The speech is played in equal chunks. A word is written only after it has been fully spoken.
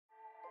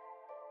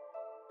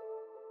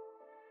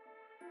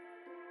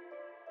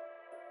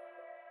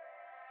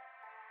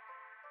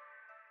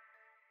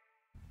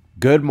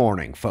Good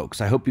morning, folks.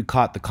 I hope you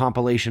caught the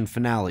compilation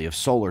finale of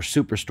solar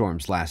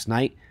superstorms last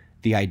night.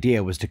 The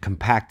idea was to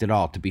compact it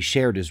all to be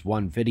shared as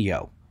one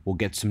video. We'll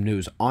get some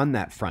news on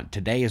that front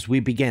today as we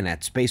begin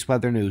at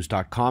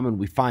spaceweathernews.com and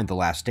we find the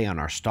last day on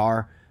our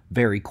star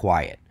very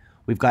quiet.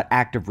 We've got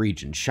active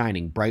regions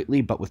shining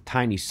brightly but with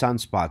tiny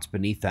sunspots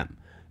beneath them.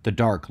 The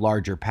dark,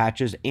 larger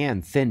patches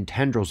and thin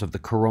tendrils of the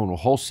coronal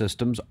hole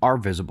systems are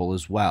visible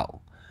as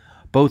well.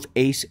 Both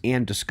ACE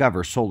and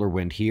Discover solar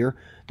wind here.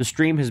 The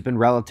stream has been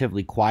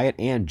relatively quiet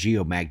and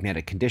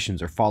geomagnetic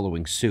conditions are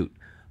following suit.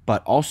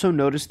 But also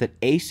notice that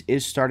ACE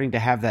is starting to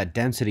have that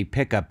density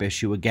pickup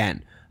issue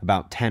again,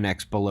 about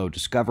 10x below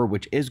Discover,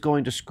 which is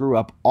going to screw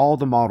up all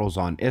the models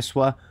on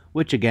ISWA,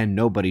 which again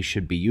nobody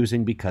should be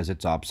using because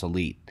it's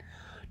obsolete.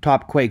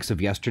 Top quakes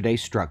of yesterday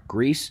struck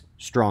Greece,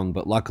 strong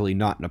but luckily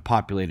not in a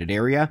populated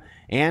area,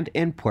 and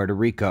in Puerto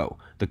Rico.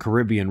 The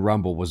Caribbean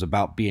rumble was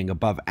about being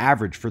above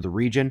average for the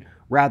region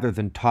rather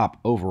than top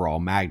overall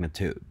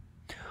magnitude.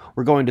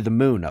 We're going to the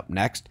moon up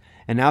next,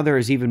 and now there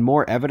is even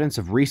more evidence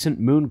of recent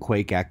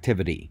moonquake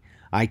activity.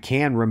 I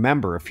can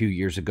remember a few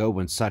years ago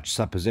when such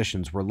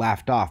suppositions were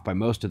laughed off by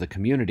most of the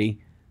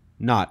community.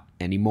 Not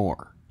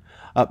anymore.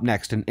 Up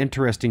next, an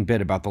interesting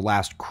bit about the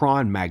last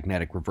Cron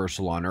magnetic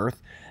reversal on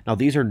Earth. Now,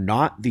 these are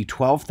not the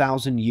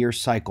 12,000-year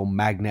cycle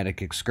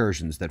magnetic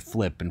excursions that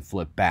flip and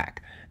flip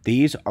back.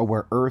 These are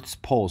where Earth's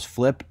poles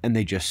flip and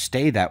they just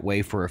stay that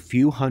way for a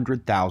few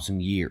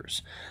 100,000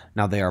 years.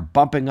 Now, they are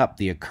bumping up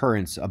the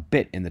occurrence a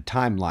bit in the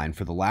timeline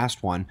for the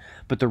last one,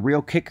 but the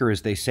real kicker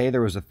is they say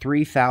there was a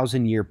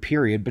 3,000-year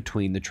period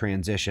between the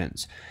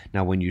transitions.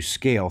 Now, when you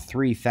scale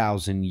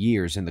 3,000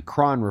 years in the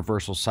Cron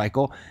reversal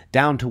cycle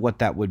down to what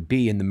that would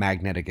be in the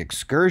magnetic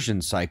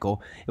excursion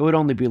cycle, it would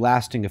only be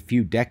lasting a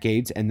few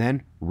decades and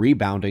then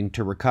rebounding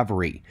to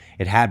recovery.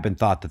 It had been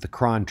thought that the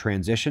Cron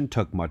transition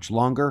took much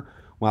longer.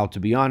 Well, to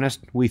be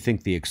honest, we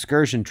think the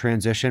excursion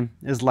transition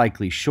is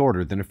likely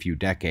shorter than a few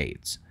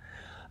decades.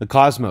 The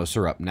cosmos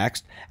are up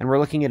next, and we're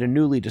looking at a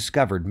newly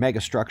discovered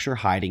megastructure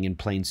hiding in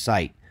plain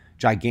sight.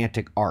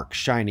 Gigantic arcs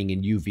shining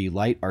in UV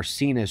light are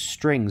seen as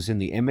strings in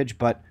the image,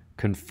 but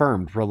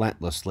confirmed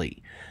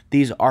relentlessly.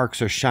 These arcs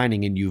are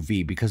shining in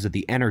UV because of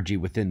the energy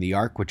within the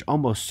arc, which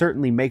almost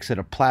certainly makes it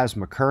a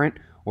plasma current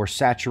or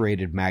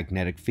saturated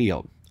magnetic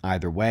field.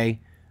 Either way,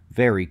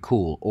 very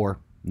cool, or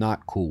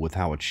not cool with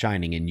how it's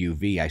shining in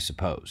UV, I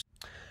suppose.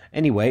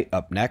 Anyway,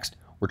 up next,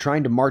 we're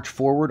trying to march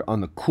forward on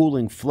the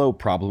cooling flow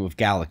problem of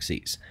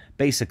galaxies.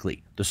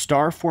 Basically, the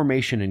star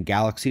formation in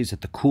galaxies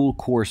at the cool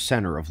core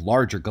center of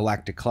larger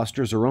galactic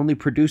clusters are only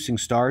producing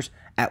stars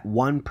at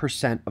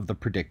 1% of the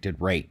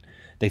predicted rate.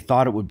 They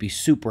thought it would be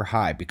super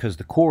high because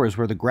the core is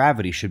where the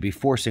gravity should be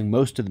forcing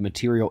most of the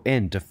material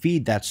in to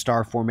feed that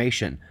star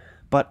formation.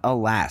 But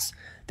alas,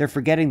 they're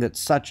forgetting that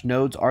such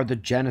nodes are the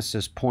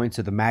genesis points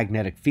of the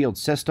magnetic field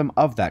system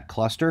of that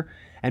cluster,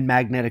 and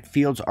magnetic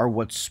fields are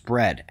what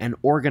spread and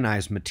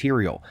organize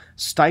material,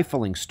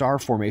 stifling star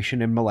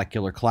formation in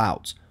molecular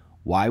clouds.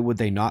 Why would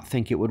they not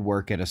think it would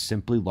work at a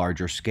simply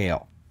larger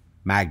scale?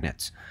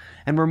 Magnets.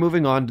 And we're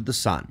moving on to the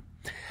sun.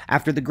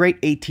 After the great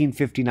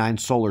 1859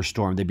 solar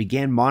storm, they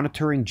began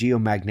monitoring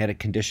geomagnetic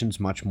conditions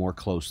much more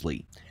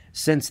closely.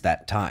 Since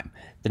that time,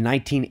 the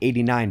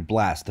 1989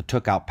 blast that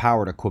took out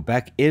power to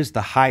Quebec is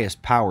the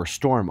highest power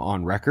storm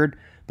on record,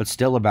 but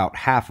still about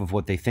half of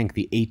what they think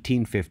the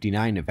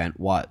 1859 event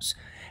was.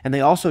 And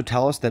they also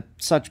tell us that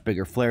such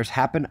bigger flares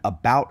happen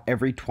about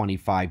every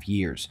 25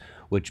 years,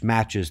 which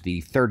matches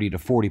the 30 to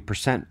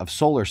 40% of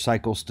solar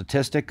cycle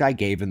statistic I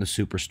gave in the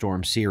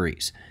Superstorm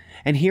series.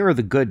 And here are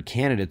the good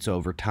candidates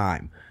over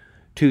time.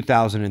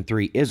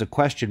 2003 is a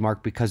question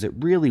mark because it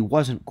really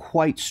wasn't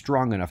quite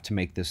strong enough to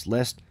make this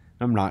list.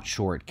 I'm not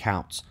sure it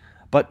counts.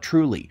 But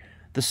truly,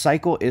 the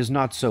cycle is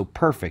not so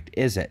perfect,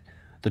 is it?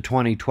 The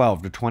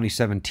 2012 to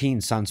 2017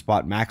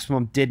 sunspot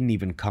maximum didn't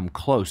even come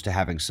close to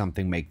having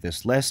something make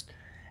this list,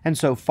 and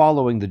so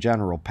following the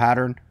general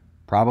pattern,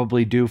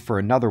 probably due for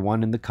another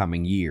one in the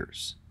coming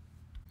years.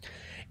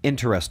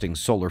 Interesting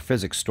solar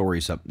physics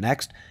stories up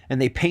next,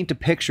 and they paint a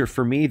picture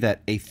for me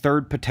that a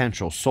third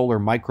potential solar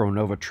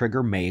micronova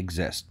trigger may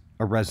exist,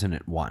 a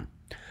resonant one.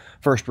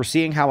 First, we're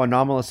seeing how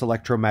anomalous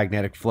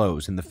electromagnetic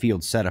flows in the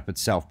field setup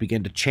itself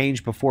begin to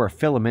change before a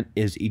filament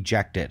is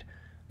ejected.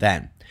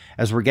 Then,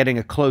 as we're getting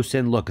a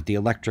close-in look at the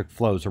electric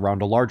flows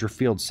around a larger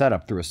field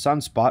setup through a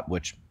sunspot,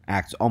 which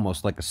acts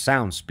almost like a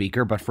sound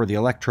speaker but for the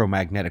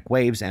electromagnetic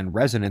waves and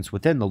resonance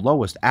within the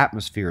lowest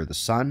atmosphere of the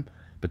sun,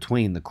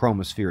 between the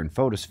chromosphere and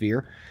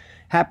photosphere,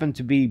 happen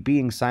to be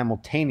being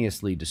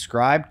simultaneously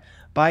described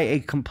by a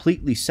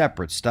completely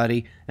separate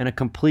study and a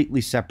completely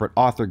separate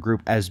author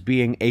group as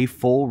being a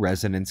full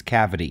resonance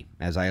cavity,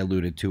 as I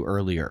alluded to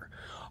earlier.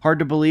 Hard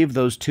to believe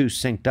those two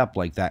synced up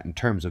like that in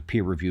terms of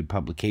peer-reviewed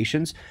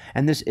publications,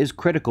 and this is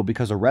critical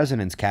because a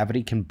resonance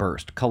cavity can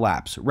burst,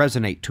 collapse,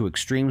 resonate to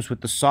extremes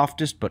with the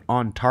softest but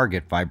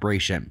on-target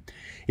vibration.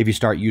 If you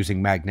start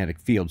using magnetic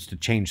fields to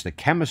change the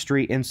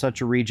chemistry in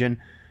such a region,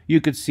 you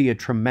could see a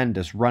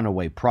tremendous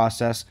runaway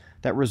process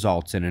that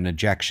results in an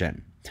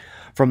ejection.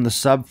 From the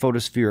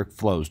subphotospheric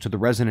flows to the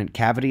resonant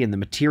cavity and the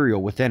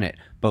material within it,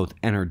 both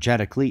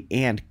energetically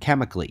and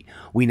chemically.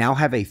 We now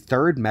have a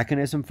third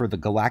mechanism for the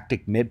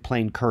galactic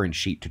midplane current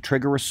sheet to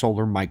trigger a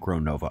solar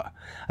micronova.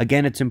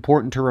 Again, it's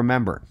important to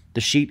remember,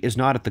 the sheet is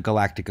not at the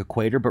galactic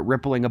equator, but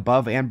rippling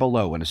above and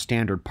below in a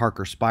standard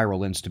Parker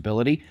spiral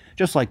instability,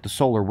 just like the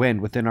solar wind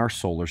within our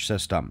solar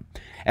system.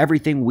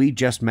 Everything we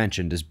just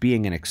mentioned as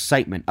being an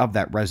excitement of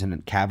that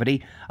resonant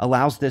cavity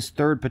allows this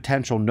third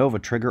potential nova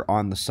trigger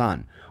on the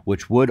Sun,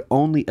 which would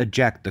only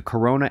eject the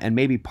corona and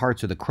maybe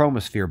parts of the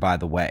chromosphere, by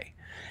the way.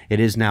 It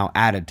is now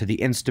added to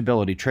the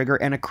instability trigger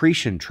and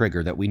accretion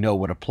trigger that we know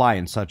would apply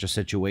in such a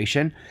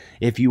situation.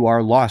 If you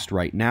are lost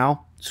right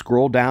now,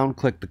 scroll down,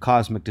 click the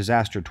Cosmic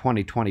Disaster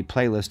 2020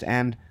 playlist,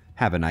 and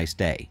have a nice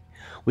day.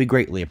 We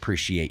greatly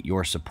appreciate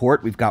your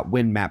support. We've got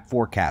wind map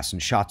forecasts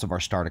and shots of our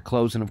star to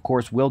close, and of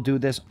course we'll do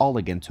this all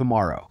again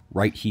tomorrow,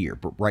 right here,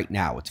 but right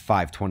now it's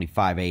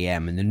 5:25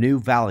 a.m. in the new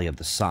Valley of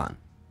the Sun.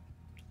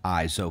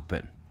 Eyes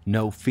open,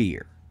 no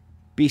fear.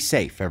 Be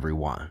safe,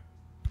 everyone.